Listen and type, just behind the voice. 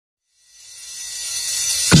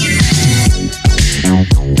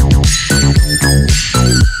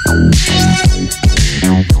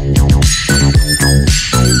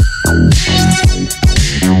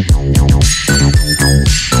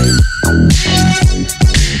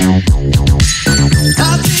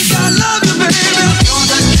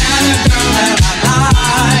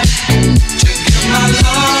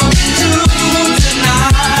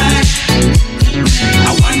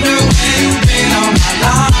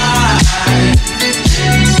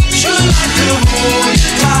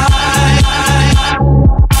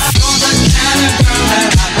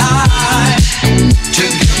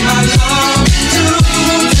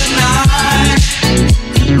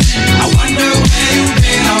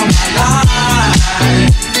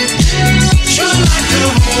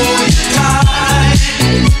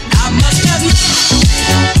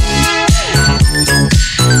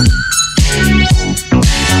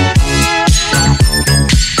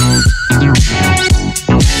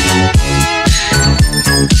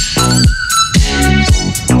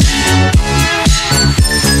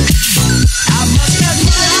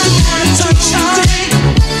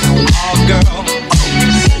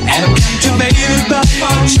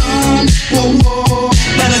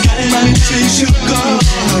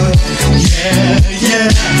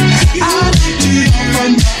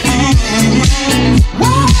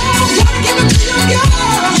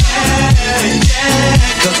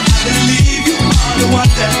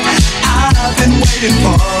waiting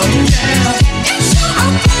for, yeah. It's so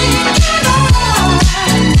I'm thinking of.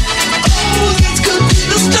 Oh, this could be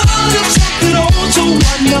the start of something oh so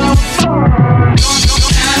wonderful. You're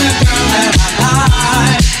the kind of girl that I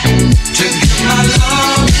like to give my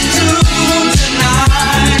love to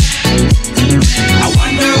tonight. I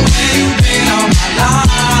wonder where you've been all my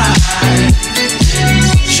life.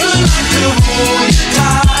 Sure like to hold you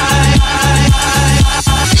tight.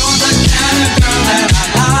 You're the kind of girl that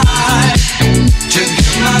I like to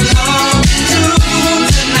give my love to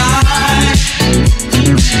tonight.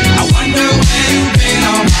 I wonder where you've been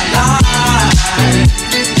all my life.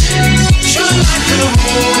 Sure like to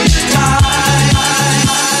hold you tight.